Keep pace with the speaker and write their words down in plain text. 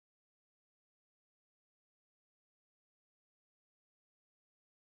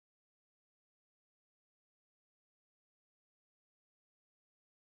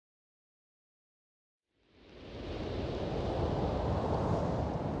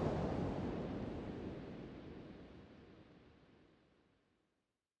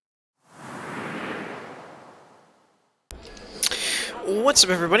What's up,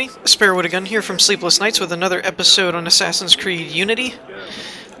 everybody? Sparrow Gun here from Sleepless Nights with another episode on Assassin's Creed Unity.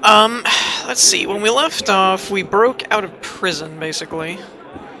 Let's see. When we left off, we broke out of prison, basically.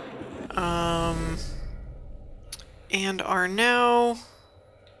 And are now...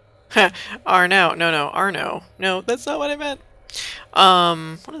 No, that's not what I meant.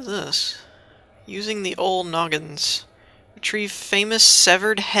 What is this? Using the old noggins. Retrieve famous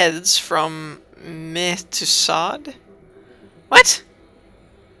severed heads from Mehtusad? What?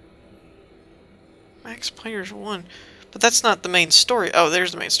 Max Players 1. But that's not the main story. Oh,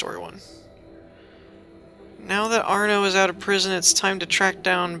 there's the main story one. Now that Arno is out of prison, it's time to track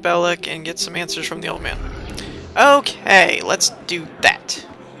down Bellic and get some answers from the old man. Okay, let's do that.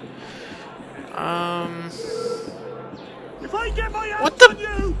 What the?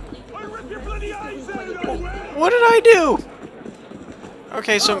 What did I do?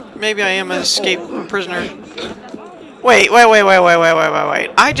 Okay, so maybe I am an escaped prisoner. Wait.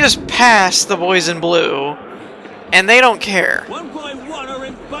 I just passed the boys in blue, and they don't care.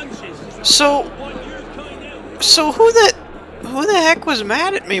 So who the heck was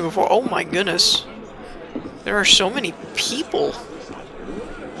mad at me before? Oh my goodness. There are so many people.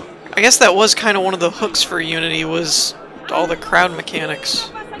 I guess that was kind of one of the hooks for Unity, was all the crowd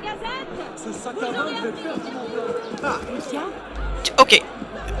mechanics. Okay,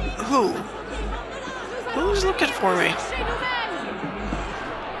 who's looking for me?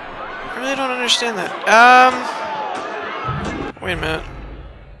 I really don't understand that. Wait a minute.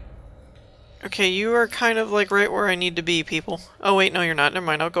 Okay, you are kind of like right where I need to be, people. Oh wait, no you're not. Never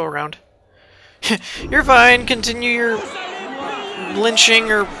mind, I'll go around. You're fine, continue your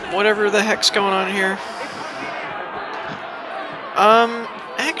lynching or whatever the heck's going on here.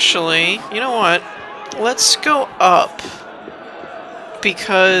 Actually, you know what? Let's go up.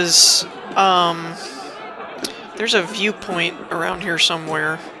 Because, there's a viewpoint around here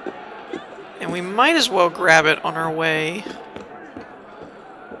somewhere. And we might as well grab it on our way.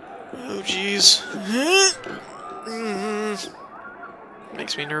 Oh, jeez.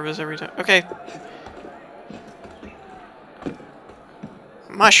 Makes me nervous every time. Okay.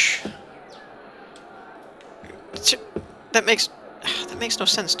 Mush. That makes no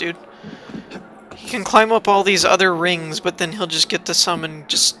sense, dude. He can climb up all these other rings, but then he'll just get to some and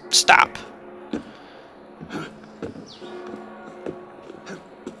just stop.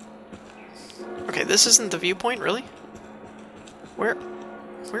 Okay, this isn't the viewpoint, really? Where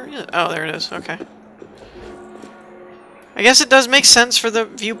is it? Oh, there it is. Okay. I guess it does make sense for the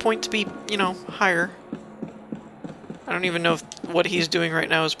viewpoint to be, you know, higher. I don't even know if what he's doing right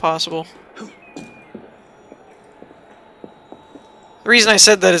now is possible. The reason I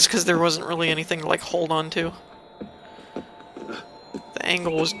said that is because there wasn't really anything to, like, hold on to. The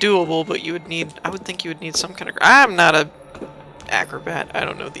angle was doable, but you would need... I would think you would need some kind of... I'm not a acrobat. I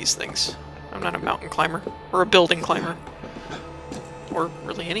don't know these things. I'm not a mountain climber. Or a building climber. Or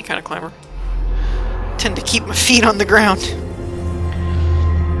really any kind of climber. I tend to keep my feet on the ground.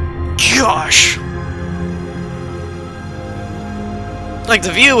 Gosh! Like,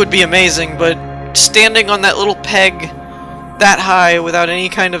 the view would be amazing, but standing on that little peg that high without any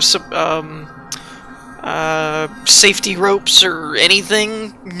kind of safety ropes or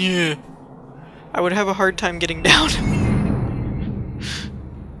anything, yeah, I would have a hard time getting down.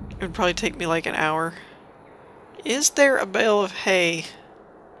 It would probably take me like an hour. Is there a bale of hay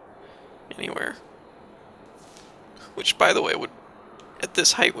anywhere? Which, by the way, would at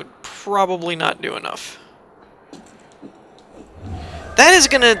this height would probably not do enough. That is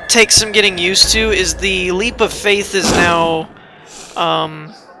gonna take some getting used to, is the leap of faith is now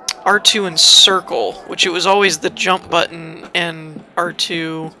R2 and circle, which it was always the jump button and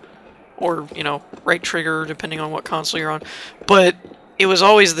R2, or, you know, right trigger, depending on what console you're on. But it was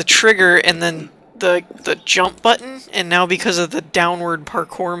always the trigger and then the jump button, and now because of the downward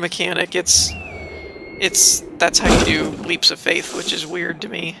parkour mechanic, that's how you do leaps of faith, which is weird to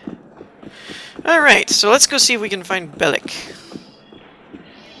me. Alright, so let's go see if we can find Bellic.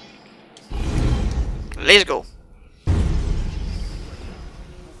 Let's go.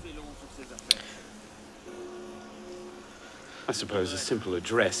 I suppose a simple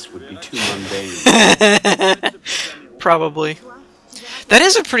address would be too mundane. Probably. That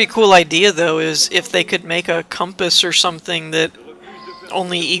is a pretty cool idea, though, is if they could make a compass or something that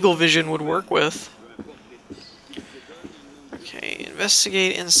only Eagle Vision would work with. Okay,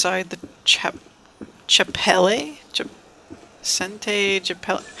 investigate inside the chapelle? Sente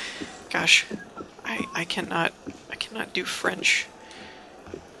chapelle? Gosh. I cannot do French.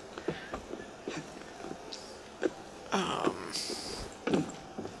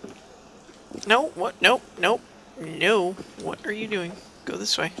 No, what? Nope, nope. No. What are you doing? Go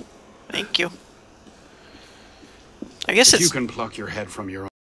this way. Thank you. I guess If it's... you can pluck your head from your own,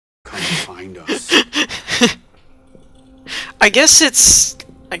 come find us. I guess it's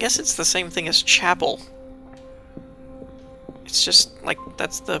the same thing as chapel. It's just, like,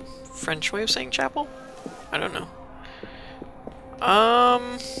 that's the French way of saying chapel? I don't know.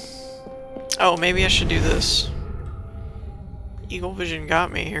 Oh, maybe I should do this. Eagle Vision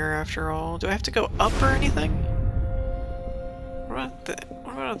got me here after all. Do I have to go up or anything? What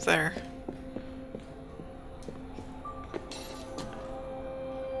about up there?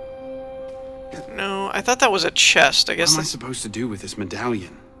 No, I thought that was a chest. I guess What am I supposed to do with this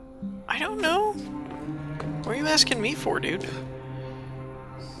medallion? I don't know. What are you asking me for, dude?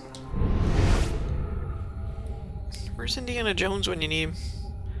 Where's Indiana Jones when you need him?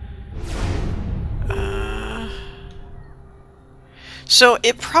 So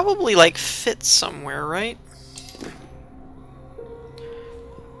it probably, like, fits somewhere, right?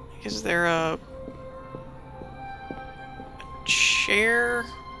 Is there a chair?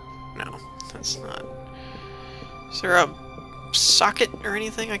 No, that's not. Is there a socket or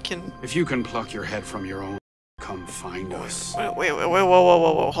anything I can... If you can pluck your head from your own, come find us. Wait,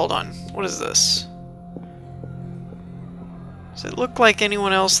 whoa, hold on. What is this? Does it look like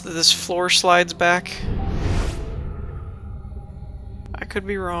anyone else that this floor slides back? I could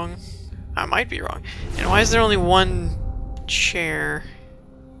be wrong. I might be wrong. And why is there only one chair?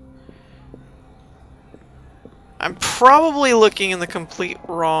 I'm probably looking in the complete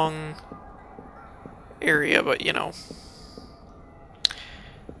wrong area, but you know.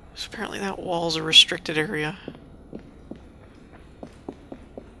 So apparently that wall's a restricted area.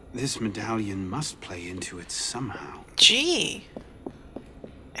 This medallion must play into it somehow. Gee.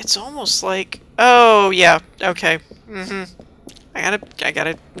 It's almost like... Oh, yeah. Okay. I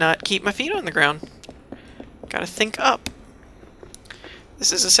gotta not keep my feet on the ground. Gotta think up.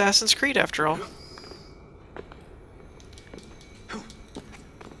 This is Assassin's Creed, after all.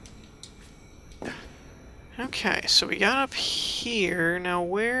 Okay, so we got up here. Now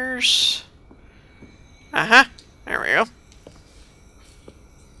where's... Aha! There we go.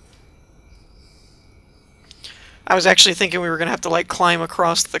 I was actually thinking we were gonna have to, like, climb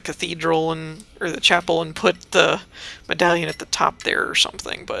across the cathedral and... or the chapel and put the medallion at the top there or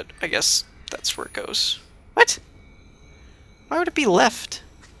something, but I guess that's where it goes. What? Why would it be left?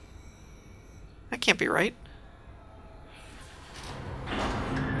 That can't be right.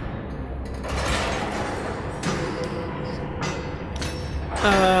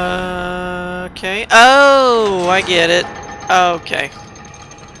 Okay. Oh, I get it. Okay.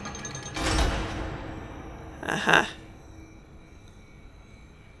 Uh-huh.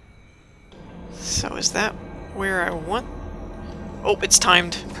 So is that where I want... Oh, it's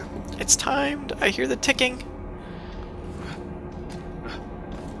timed. It's timed. I hear the ticking.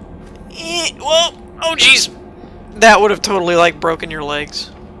 Whoa! Oh, jeez! That would have totally, like, broken your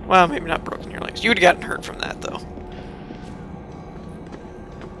legs. Well, maybe not broken your legs. You would have gotten hurt from that, though.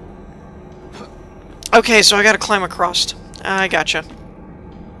 Okay, so I gotta climb across. I gotcha.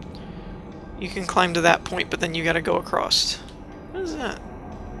 You can climb to that point, but then you gotta go across. What is that?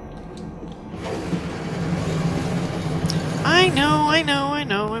 I know.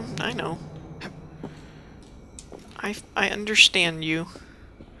 I understand you.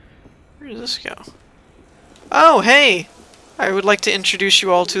 Where does this go? Oh, hey! I would like to introduce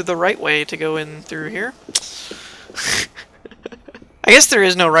you all to the right way to go in through here. I guess there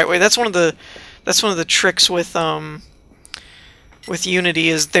is no right way. That's one of the tricks with Unity,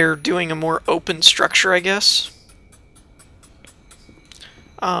 is they're doing a more open structure, I guess.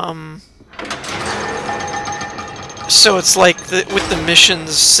 So it's like with the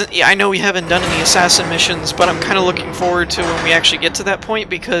missions, I know we haven't done any assassin missions, but I'm kind of looking forward to when we actually get to that point,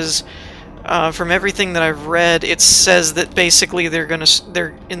 because from everything that I've read, it says that basically they're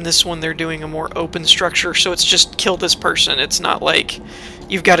in this one they're doing a more open structure, so it's just kill this person. It's not like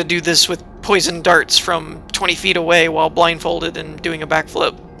you've got to do this with poison darts from 20 feet away while blindfolded and doing a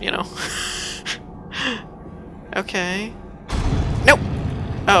backflip, you know. Okay. Nope.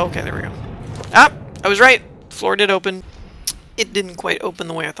 Oh, okay, there we go. Ah, I was right. Floor did open. It didn't quite open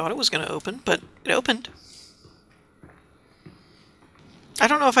the way I thought it was going to open, but it opened. I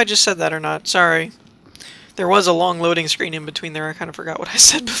don't know if I just said that or not. Sorry. There was a long loading screen in between there. I kind of forgot what I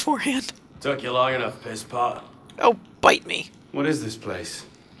said beforehand. Took you long enough, piss pot. Oh, bite me. What is this place?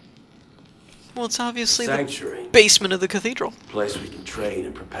 Well, it's obviously Sanctuary. the basement of the cathedral. Place we can train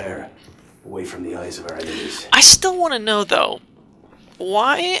and prepare, away from the eyes of our enemies. I still want to know, though,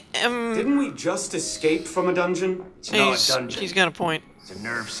 why am... Didn't we just escape from a dungeon? It's not a dungeon. He's got a point. It's a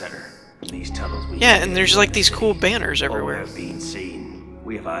nerve center. These tunnels we Yeah, and there's like these cool banners everywhere. have been seen.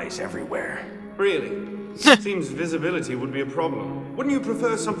 We have eyes everywhere. Really? Seems visibility would be a problem. Wouldn't you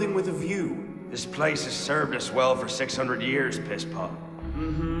prefer something with a view? This place has served us well for 600 years, Pisspot.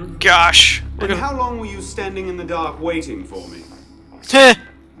 Gosh. And how long were you standing in the dark waiting for me?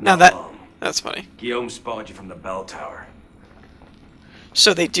 Now that's funny. Guillaume spotted you from the bell tower.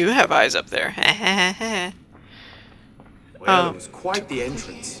 So they do have eyes up there. Well, it was quite the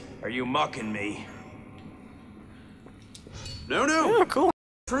entrance. Are you mocking me? No, no. Oh, cool.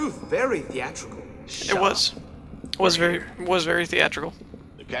 Truth, very theatrical. It was. Was very theatrical.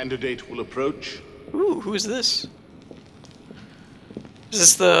 The candidate will approach. Ooh, who is this? Is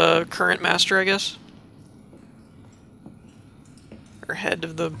this the current master, I guess? Or head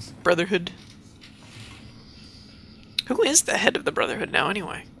of the Brotherhood? Who is the head of the Brotherhood now,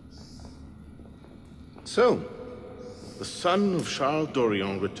 anyway? So, the son of Charles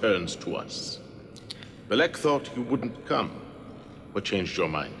Dorion returns to us. Belek thought you wouldn't come. What changed your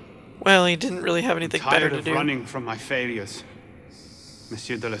mind? Well, he didn't really have anything better Tired to of do. running from my failures.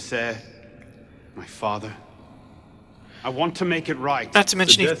 Monsieur de la Serre, my father. I want to make it right. Not to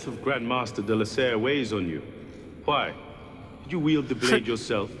mention The death of Grandmaster de la Serre weighs on you. Why? Did you wield the blade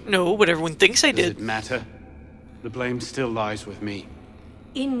yourself? No, but everyone thinks I Does did. it matter? The blame still lies with me.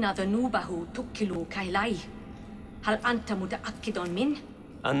 إن ذنوبه تكل كيلي هل أنت متأكد من؟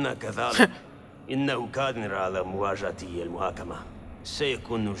 أنا كذلك. إنه قادر على مواجهتي المحاكمة.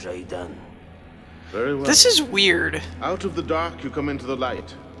 سيكون جيدا. Very well. This is weird. Out of the dark you come into the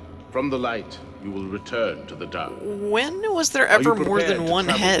light. From the light you will return to the dark. When was there Are you ever more prepared than to one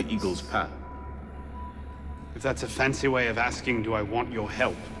travel head? the Eagle's path? If that's a fancy way of asking, do I want your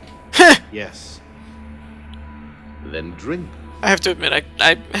help? Yes. Then drink. I have to admit,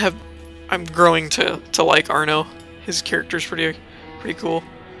 I'm growing to like Arno. His character's pretty cool.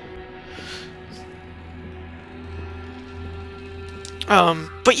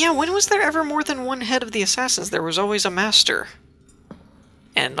 But yeah, when was there ever more than one head of the assassins? There was always a master.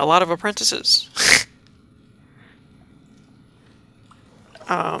 And a lot of apprentices.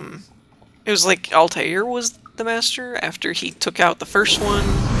 It was like Altair was the master after he took out the first one.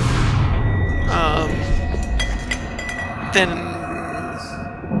 Then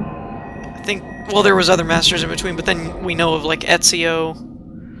I think, well, there was other masters in between, but then we know of like Ezio.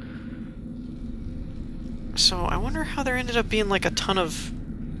 So I wonder how there ended up being like a ton of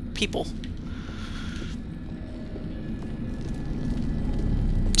people.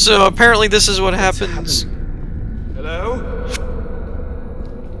 So apparently this is what happens. Hello?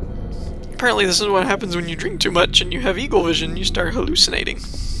 Apparently this is what happens when you drink too much and you have eagle vision. You start hallucinating.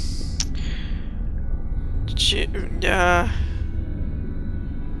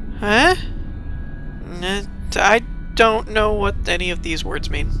 Huh? I don't know what any of these words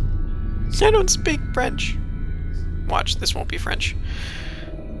mean. I don't speak French. Watch, this won't be French.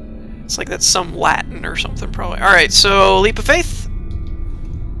 It's like that's some Latin or something, probably. Alright, so leap of faith.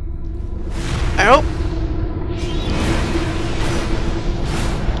 I hope.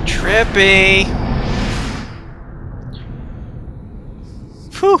 Trippy.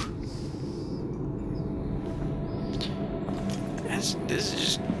 Whew. This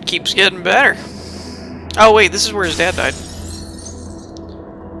just keeps getting better. Oh wait, this is where his dad died.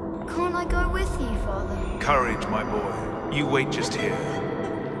 Can't I go with you, Father? Courage, my boy. You wait just here.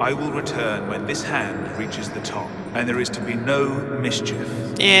 I will return when this hand reaches the top, and there is to be no mischief.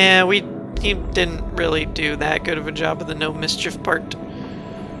 Yeah, he didn't really do that good of a job of the no mischief part.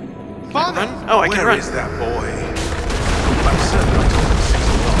 Father! Run? Oh, I can Where run. is that boy? I'm certain I told him sing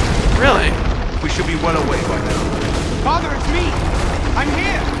along. Really? We should be well away by now. Father, it's me! I'm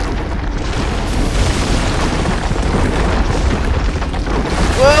here!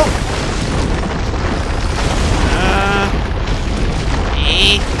 Whoa!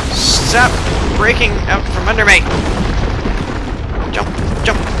 Stop breaking out from under me! Jump,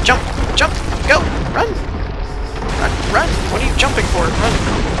 jump, jump, jump, go, run! Run, run! What are you jumping for? Run!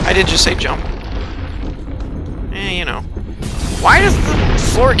 I did just say jump. You know. Why does the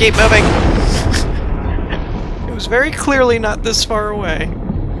floor keep moving? It was very clearly not this far away.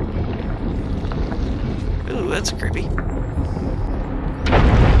 Ooh, that's creepy.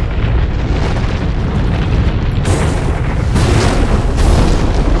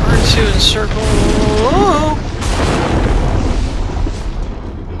 R2 and circle. Oh!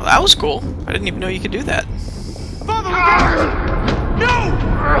 Well, that was cool. I didn't even know you could do that. Father, no!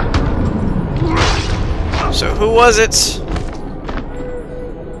 So who was it?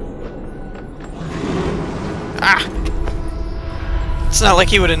 Ah! It's not like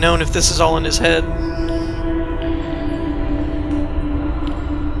he would have known if this is all in his head.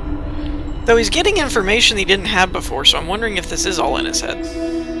 Though he's getting information he didn't have before, so I'm wondering if this is all in his head.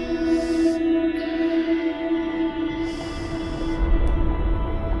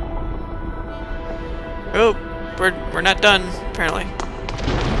 Oh, we're not done, apparently.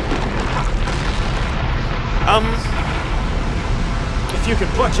 If you can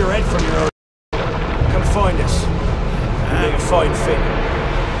pluck your head from your own, come find us. We'll make a fine fit.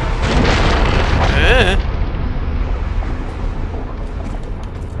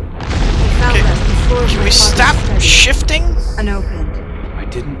 Can we stop shifting? Unopened. I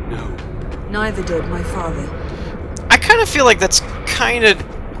didn't know. Neither did my father. I kind of feel like that's kind of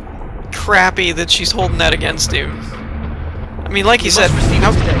crappy that she's holding that against him. I mean, like he said,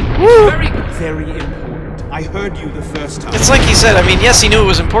 Very important. I heard you the first time. it's like he said, I mean, yes, he knew it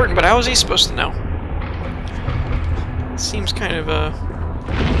was important, but how was he supposed to know? It seems kind of a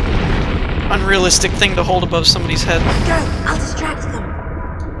unrealistic thing to hold above somebody's head. Go! I'll distract them.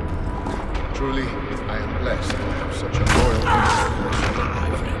 Truly, I am blessed to have such a loyal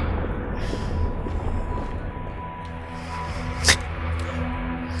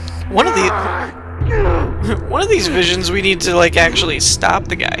One of these visions we need to, like, actually stop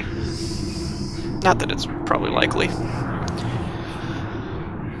the guy. Not that it's probably likely.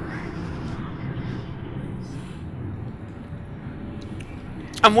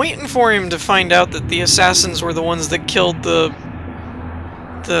 I'm waiting for him to find out that the assassins were the ones that killed the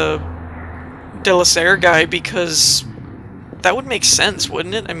De La Serre guy, because that would make sense,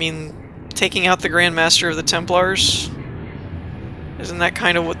 wouldn't it? I mean, taking out the Grand Master of the Templars, isn't that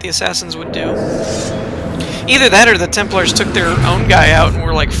kind of what the assassins would do? Either that or the Templars took their own guy out and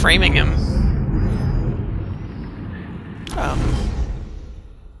were, like, framing him.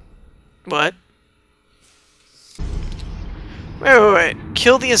 What? Wait.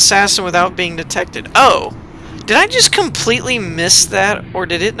 Kill the assassin without being detected. Oh! Did I just completely miss that, or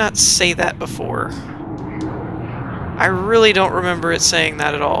did it not say that before? I really don't remember it saying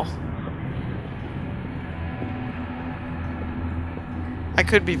that at all. I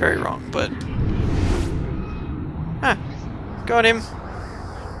could be very wrong, but... Huh. Got him.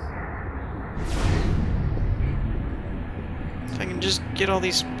 If I can just get all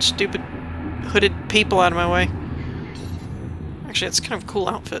these stupid hooded people out of my way. Actually, it's kind of a cool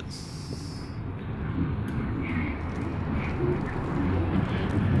outfit.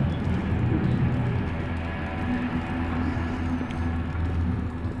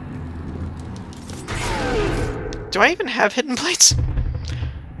 Do I even have hidden plates?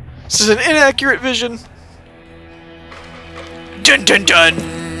 This is an inaccurate vision. Dun dun dun!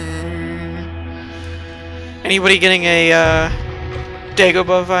 Anybody getting a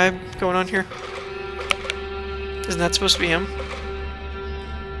Dagobah vibe going on here? Isn't that supposed to be him?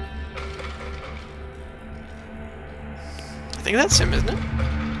 I think that's him, isn't it?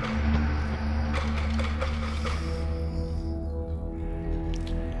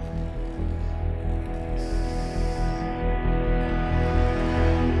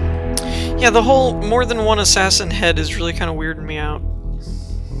 Yeah, the whole more than one assassin head is really kind of weirding me out.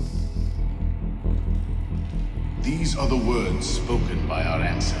 These are the words spoken by our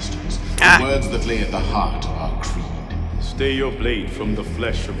ancestors. The words that lay at the heart of our creed. Stay your blade from the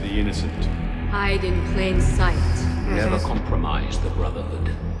flesh of the innocent. Hide in plain sight. Never compromise the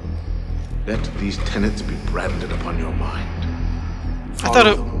Brotherhood. Let these tenets be branded upon your mind. I thought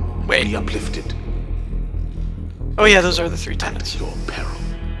it... Follow Wait. Be uplifted. Oh yeah, those are the three tenets. Your peril.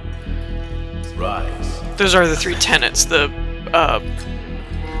 Rise. Those are the three tenets. The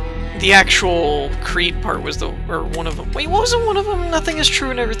actual creed part was the... or one of them. Wait, what was it? One of them? Nothing is true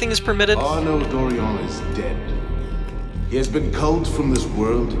and everything is permitted? Arno Dorion is dead. He has been culled from this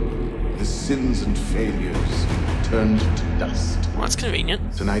world. His sins and failures turned to dust. Well, that's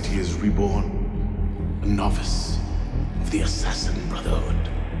convenient. Tonight he is reborn. A novice of the Assassin Brotherhood.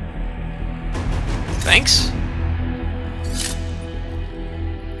 Thanks.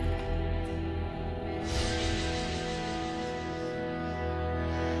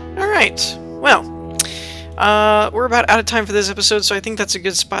 Alright, well, we're about out of time for this episode, so I think that's a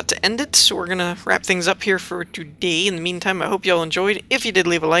good spot to end it. So we're gonna wrap things up here for today. In the meantime, I hope you all enjoyed. If you did,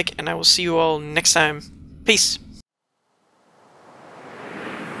 leave a like, and I will see you all next time. Peace.